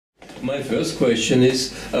My first question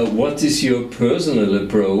is, what is your personal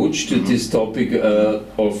approach to this topic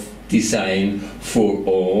of design for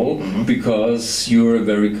all? Because you're a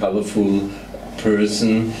very colorful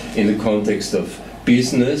person in the context of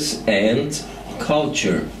business and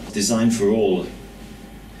culture. Design for all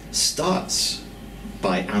starts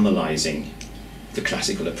by analyzing the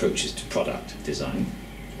classical approaches to product design,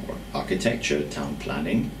 or architecture, town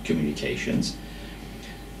planning, communications.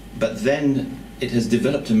 But then it has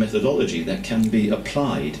developed a methodology that can be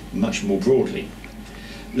applied much more broadly.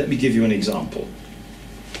 Let me give you an example.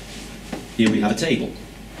 Here we have a table.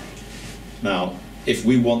 Now, if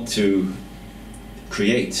we want to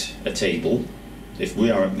create a table, if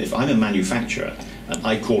I'm a manufacturer and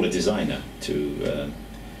I call a designer to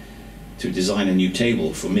design a new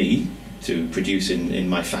table for me to produce in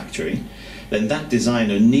my factory, then that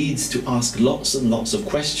designer needs to ask lots and lots of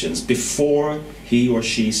questions before he or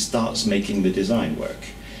she starts making the design work.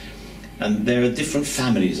 And there are different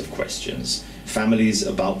families of questions. Families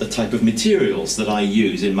about the type of materials that I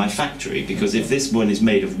use in my factory, because if this one is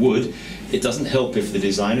made of wood, it doesn't help if the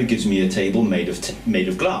designer gives me a table made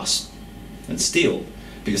of glass and steel,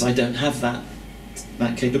 because I don't have that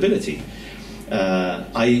capability.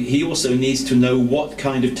 He also needs to know what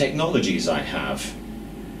kind of technologies I have.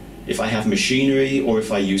 If I have machinery or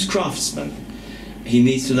if I use craftsmen. He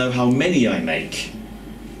needs to know how many I make.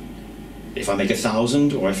 If I make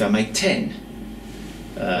 1,000 or if I make 10.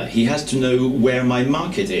 He has to know where my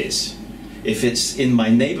market is. If it's in my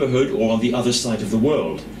neighborhood or on the other side of the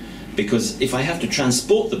world. Because if I have to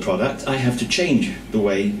transport the product, I have to change the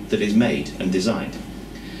way that it's made and designed.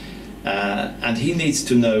 And he needs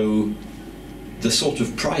to know the sort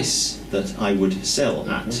of price that I would sell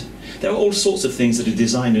at. There are all sorts of things that a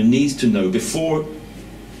designer needs to know before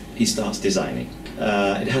he starts designing.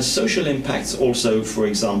 It has social impacts also, for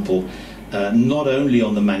example, not only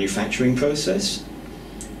on the manufacturing process,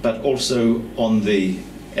 but also on the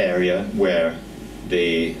area where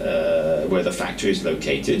the factory is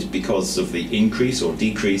located, because of the increase or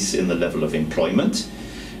decrease in the level of employment,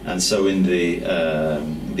 and so in the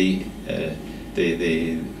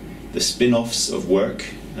spin-offs of work.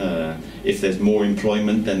 If there's more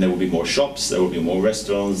employment, then there will be more shops, there will be more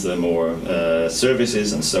restaurants, there are more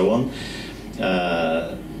services, and so on.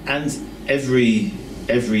 And every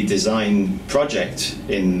design project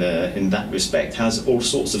in that respect has all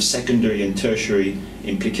sorts of secondary and tertiary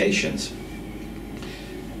implications.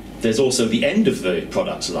 There's also the end of the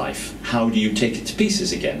product's life. How do you take it to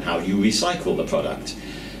pieces again? How do you recycle the product?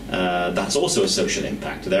 That's also a social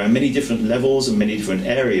impact. There are many different levels and many different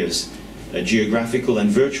areas, geographical and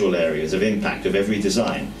virtual areas of impact of every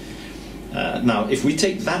design. Now, if we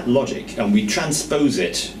take that logic and we transpose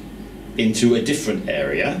it into a different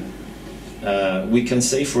area, we can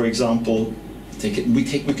say, for example, we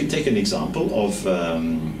can take an example of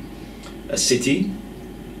a city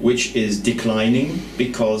which is declining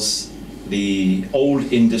because the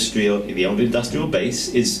old industrial base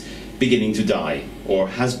is beginning to die, or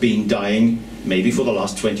has been dying maybe for the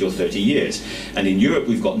last 20 or 30 years. And in Europe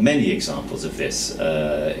we've got many examples of this.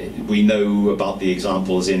 We know about the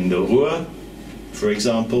examples in the Ruhr, for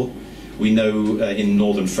example. We know in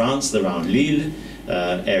northern France, around Lille,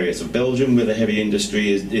 areas of Belgium where the heavy industry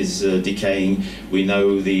is decaying. We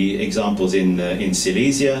know the examples in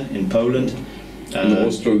Silesia, in Poland. In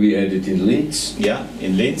Austria we had it in Linz. Yeah,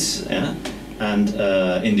 in Linz. Yeah. And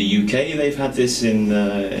in the UK they've had this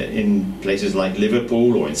in places like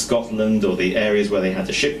Liverpool or in Scotland, or the areas where they had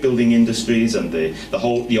the shipbuilding industries and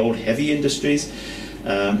the old heavy industries.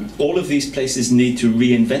 All of these places need to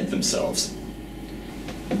reinvent themselves.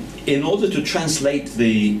 In order to translate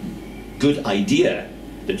the good idea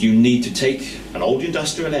that you need to take an old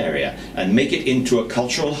industrial area and make it into a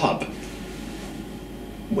cultural hub,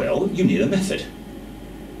 well, you need a method.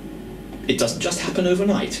 It doesn't just happen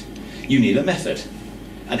overnight. You need a method.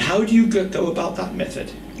 And how do you go about that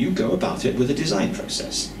method? You go about it with a design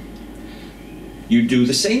process. You do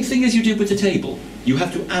the same thing as you did with the table. You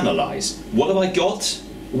have to analyze, what have I got,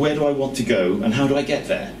 where do I want to go, and how do I get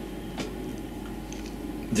there?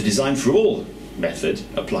 The design for all method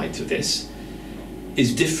applied to this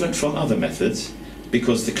is different from other methods,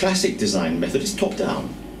 because the classic design method is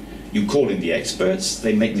top-down. You call in the experts,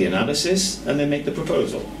 they make the analysis, and they make the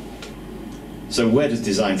proposal. So where does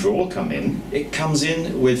design for all come in? It comes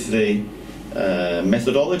in with the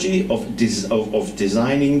methodology of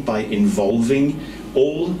designing by involving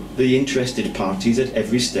all the interested parties at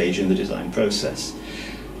every stage in the design process.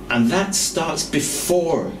 And that starts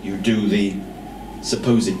before you do the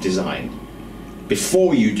supposed design,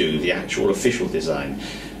 before you do the actual official design.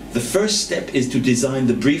 The first step is to design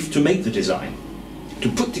the brief to make the design. to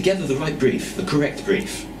put together the right brief, the correct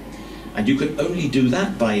brief. And you can only do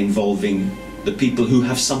that by involving the people who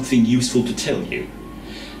have something useful to tell you.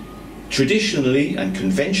 Traditionally and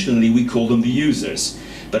conventionally we call them the users,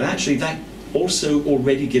 but actually that also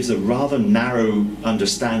already gives a rather narrow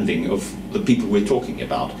understanding of the people we're talking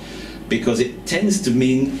about, because it tends to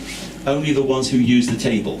mean only the ones who use the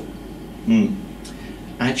table.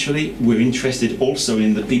 Actually, we're interested also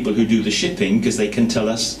in the people who do the shipping, because they can tell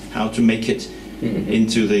us how to make it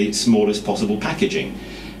into the smallest possible packaging.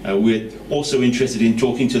 We're also interested in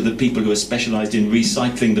talking to the people who are specialized in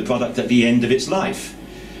recycling the product at the end of its life.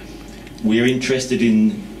 We're interested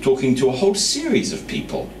in talking to a whole series of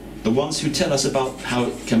people, the ones who tell us about how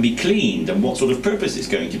it can be cleaned and what sort of purpose it's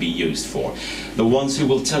going to be used for, the ones who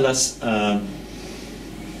will tell us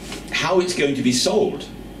how it's going to be sold.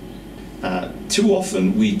 Too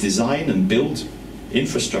often we design and build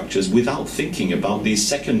infrastructures without thinking about these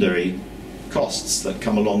secondary costs that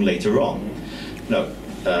come along later on. Now,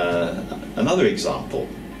 another example.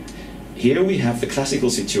 Here we have the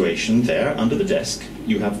classical situation there under the desk.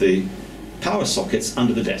 You have the power sockets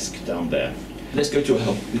under the desk down there. Let's go to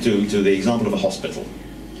the example of a hospital.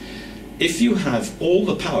 If you have all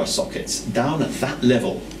the power sockets down at that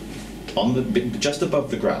level, on the, just above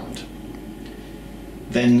the ground,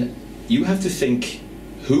 then you have to think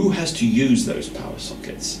who has to use those power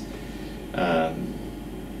sockets.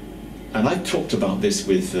 And I've talked about this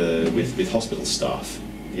with hospital staff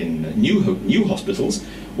in new hospitals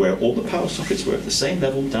where all the power sockets were at the same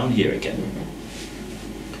level down here again.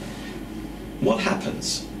 What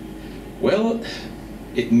happens? Well,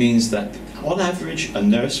 it means that on average a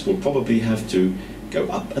nurse will probably have to go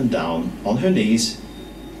up and down on her knees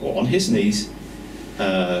or on his knees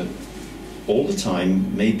all the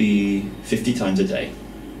time, maybe 50 times a day.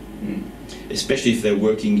 Especially if they're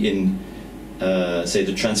working in, say,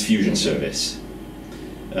 the transfusion service.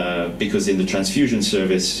 Because in the transfusion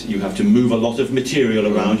service you have to move a lot of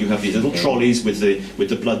material around. You have these little trolleys with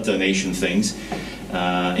the blood donation things.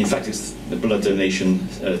 In fact, it's the blood donation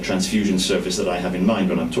transfusion service that I have in mind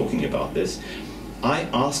when I'm talking about this. I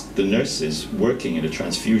asked the nurses working in a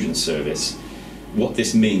transfusion service what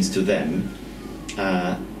this means to them,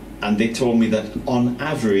 and they told me that on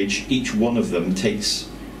average each one of them takes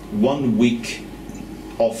 1 week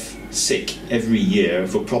off sick every year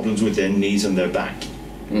for problems with their knees and their back.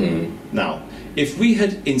 Now, if we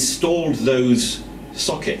had installed those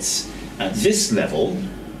sockets at this level,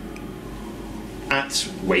 at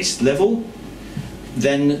waist level,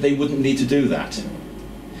 then they wouldn't need to do that.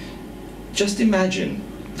 Just imagine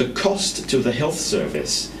the cost to the health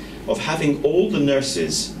service of having all the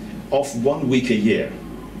nurses off 1 week a year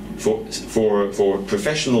for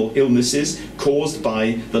professional illnesses caused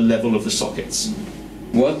by the level of the sockets.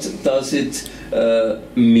 What does it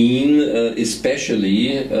mean,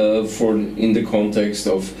 especially in the context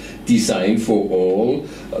of design for all,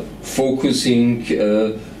 focusing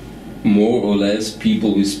more or less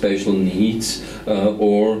people with special needs,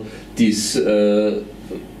 or this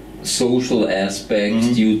social aspect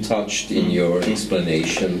you touched in your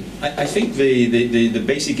explanation? I think the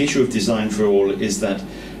basic issue of design for all is that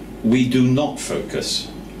we do not focus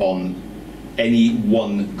on any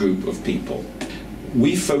one group of people.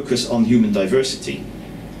 We focus on human diversity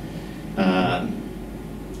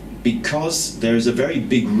because there is a very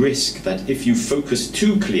big risk that if you focus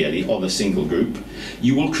too clearly on a single group,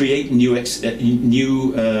 you will create new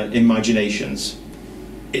imaginations.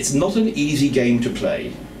 It's not an easy game to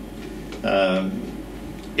play.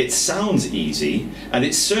 It sounds easy, and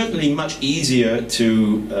it's certainly much easier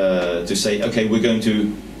to say, okay, we're going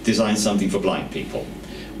to design something for blind people,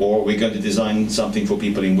 or we're going to design something for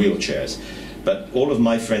people in wheelchairs. But all of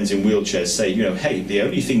my friends in wheelchairs say, you know, hey, the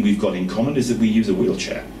only thing we've got in common is that we use a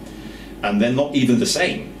wheelchair. And they're not even the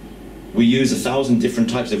same. We use 1,000 different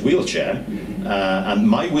types of wheelchair, and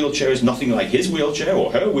my wheelchair is nothing like his wheelchair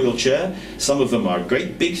or her wheelchair. Some of them are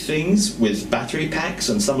great big things with battery packs,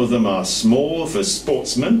 and some of them are small for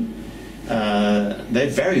sportsmen. They're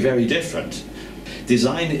very, very different.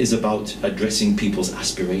 Design is about addressing people's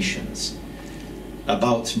aspirations,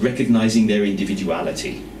 about recognizing their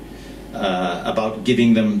individuality, about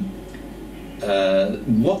giving them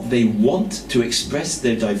what they want to express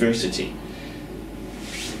their diversity.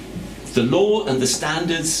 The law and the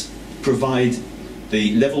standards provide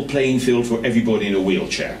the level playing field for everybody in a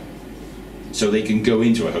wheelchair. So they can go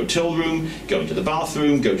into a hotel room, go into the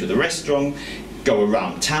bathroom, go to the restaurant, go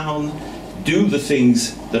around town, do the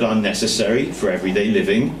things that are necessary for everyday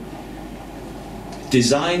living.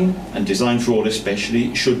 Design, and design for all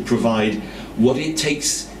especially, should provide what it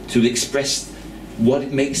takes to express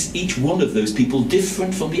what makes each one of those people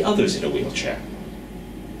different from the others in a wheelchair.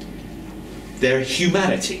 their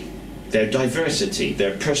humanity, their diversity,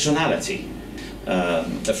 their personality.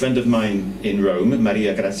 A friend of mine in Rome,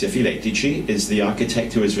 Maria Grazia Filetici, is the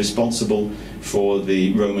architect who is responsible for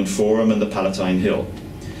the Roman Forum and the Palatine Hill.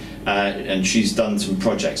 And she's done some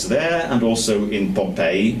projects there and also in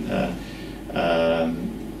Pompeii.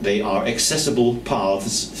 They are accessible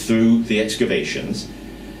paths through the excavations,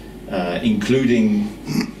 including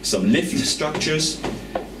some lift structures,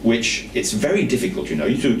 which it's very difficult, you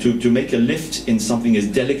know, to make a lift in something as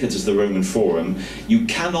delicate as the Roman Forum. You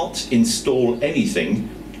cannot install anything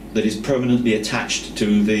that is permanently attached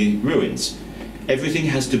to the ruins. Everything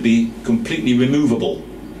has to be completely removable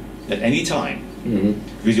at any time,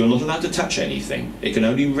 because you're not allowed to touch anything. It can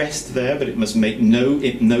only rest there, but it must make no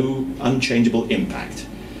unchangeable impact.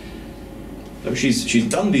 So she's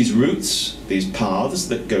done these routes, these paths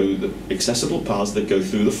that go, the accessible paths that go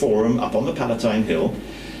through the Forum up on the Palatine Hill.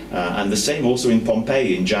 And the same also in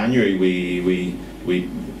Pompeii. In January we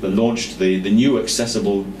launched the new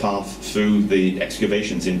accessible path through the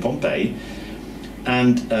excavations in Pompeii.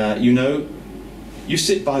 And you know, you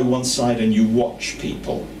sit by one side and you watch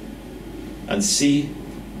people and see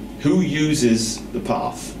who uses the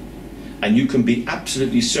path. And you can be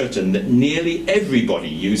absolutely certain that nearly everybody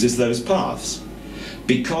uses those paths,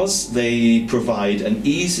 because they provide an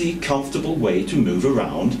easy, comfortable way to move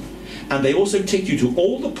around. And they also take you to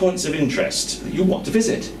all the points of interest that you want to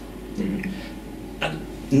visit. And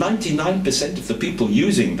 99% of the people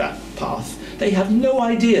using that path, they have no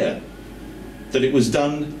idea that it was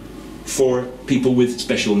done for people with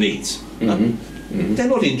special needs. They're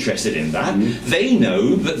not interested in that. They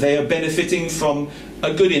know that they are benefiting from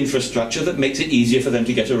a good infrastructure that makes it easier for them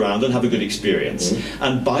to get around and have a good experience.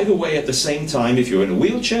 And by the way, at the same time, if you're in a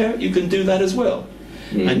wheelchair, you can do that as well.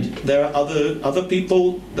 And there are other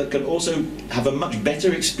people that can also have a much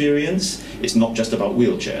better experience. It's not just about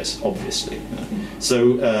wheelchairs, obviously.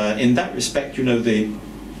 So in that respect, you know, the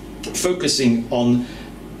focusing on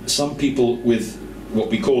some people with what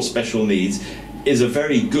we call special needs is a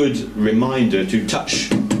very good reminder to touch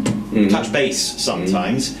base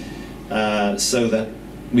sometimes, so that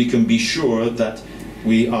we can be sure that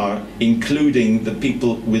we are including the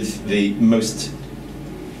people with the most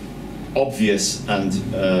obvious and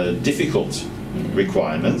difficult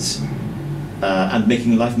requirements, and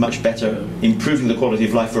making life much better, improving the quality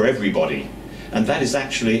of life for everybody. And that is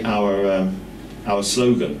actually our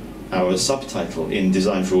slogan, our subtitle in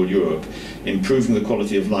Design for All Europe: improving the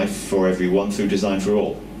quality of life for everyone through design for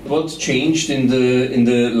all. What's changed in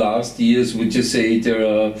the last years? Would you say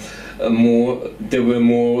there were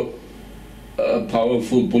more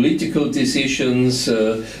powerful political decisions,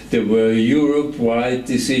 there were Europe-wide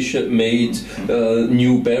decisions made,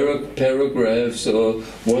 new paragraphs, or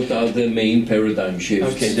what are the main paradigm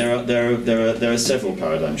shifts? Okay, there are several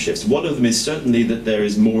paradigm shifts. One of them is certainly that there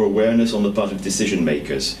is more awareness on the part of decision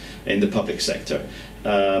makers in the public sector.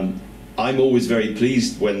 I'm always very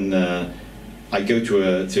pleased when I go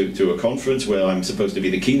to a conference where I'm supposed to be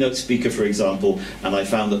the keynote speaker, for example, and I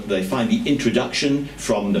found that they find the introduction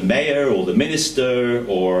from the mayor or the minister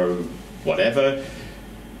or whatever,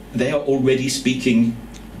 they are already speaking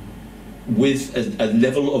with a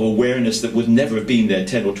level of awareness that would never have been there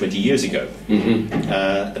 10 or 20 years ago.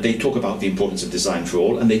 They talk about the importance of design for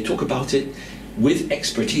all, and they talk about it with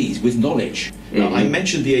expertise, with knowledge. Now, I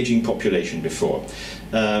mentioned the aging population before.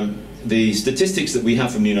 The statistics that we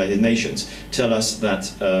have from the United Nations tell us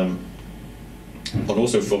that, and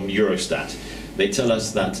also from Eurostat, they tell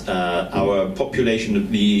us that our population,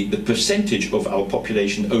 the percentage of our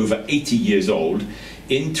population over 80 years old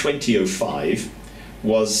in 2005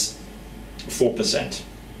 was 4%.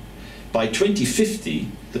 By 2050,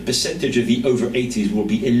 the percentage of the over 80s will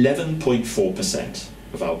be 11.4%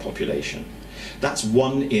 of our population. That's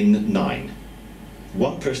 1 in 9.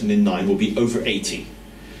 1 person in 9 will be over 80.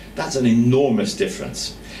 That's an enormous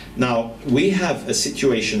difference. Now, we have a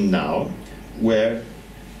situation now where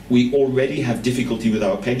we already have difficulty with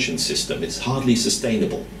our pension system. It's hardly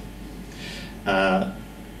sustainable. And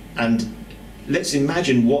let's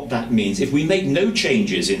imagine what that means. If we make no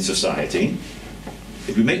changes in society,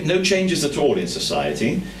 if we make no changes at all in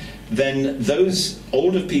society, then those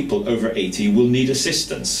older people over 80 will need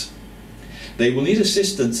assistance. They will need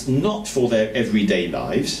assistance not for their everyday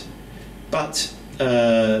lives, but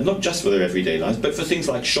not just for their everyday lives, but for things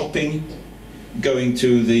like shopping, going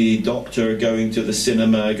to the doctor, going to the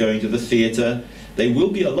cinema, going to the theatre. They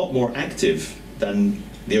will be a lot more active than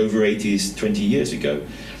the over 80s 20 years ago.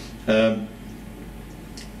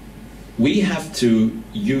 We have to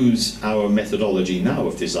use our methodology now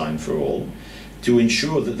of Design for All to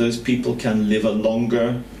ensure that those people can live a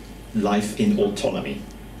longer life in autonomy.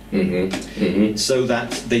 so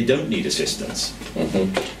that they don't need assistance.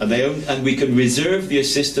 And we can reserve the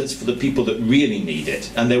assistance for the people that really need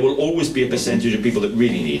it, and there will always be a percentage of people that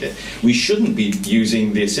really need it. We shouldn't be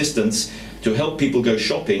using the assistance to help people go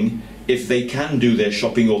shopping if they can do their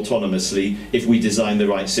shopping autonomously, if we design the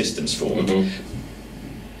right systems for them.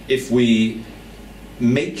 If we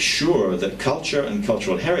make sure that culture and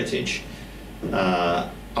cultural heritage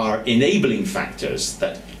are enabling factors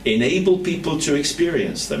that enable people to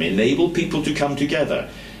experience them, enable people to come together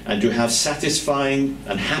and to have satisfying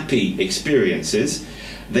and happy experiences,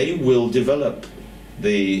 they will develop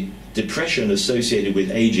the depression associated with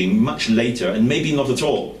aging much later, and maybe not at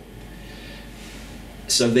all.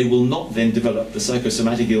 So they will not then develop the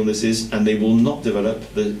psychosomatic illnesses, and they will not develop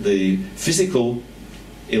the physical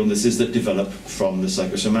illnesses that develop from the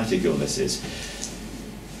psychosomatic illnesses.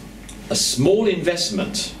 A small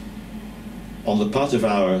investment on the part of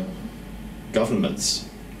our governments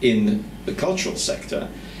in the cultural sector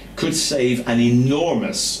could save an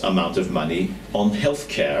enormous amount of money on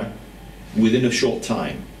healthcare within a short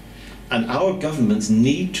time. And our governments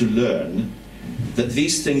need to learn that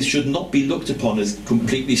these things should not be looked upon as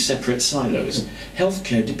completely separate silos.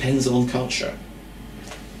 Healthcare depends on culture.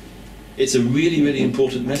 It's a really, really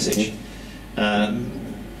important message.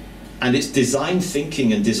 And it's design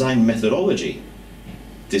thinking and design methodology,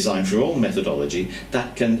 design for all methodology,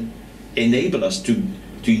 that can enable us to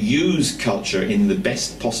use culture in the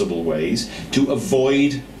best possible ways to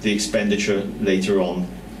avoid the expenditure later on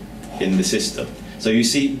in the system. So you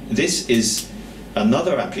see, this is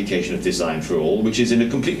another application of design for all, which is in a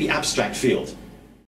completely abstract field.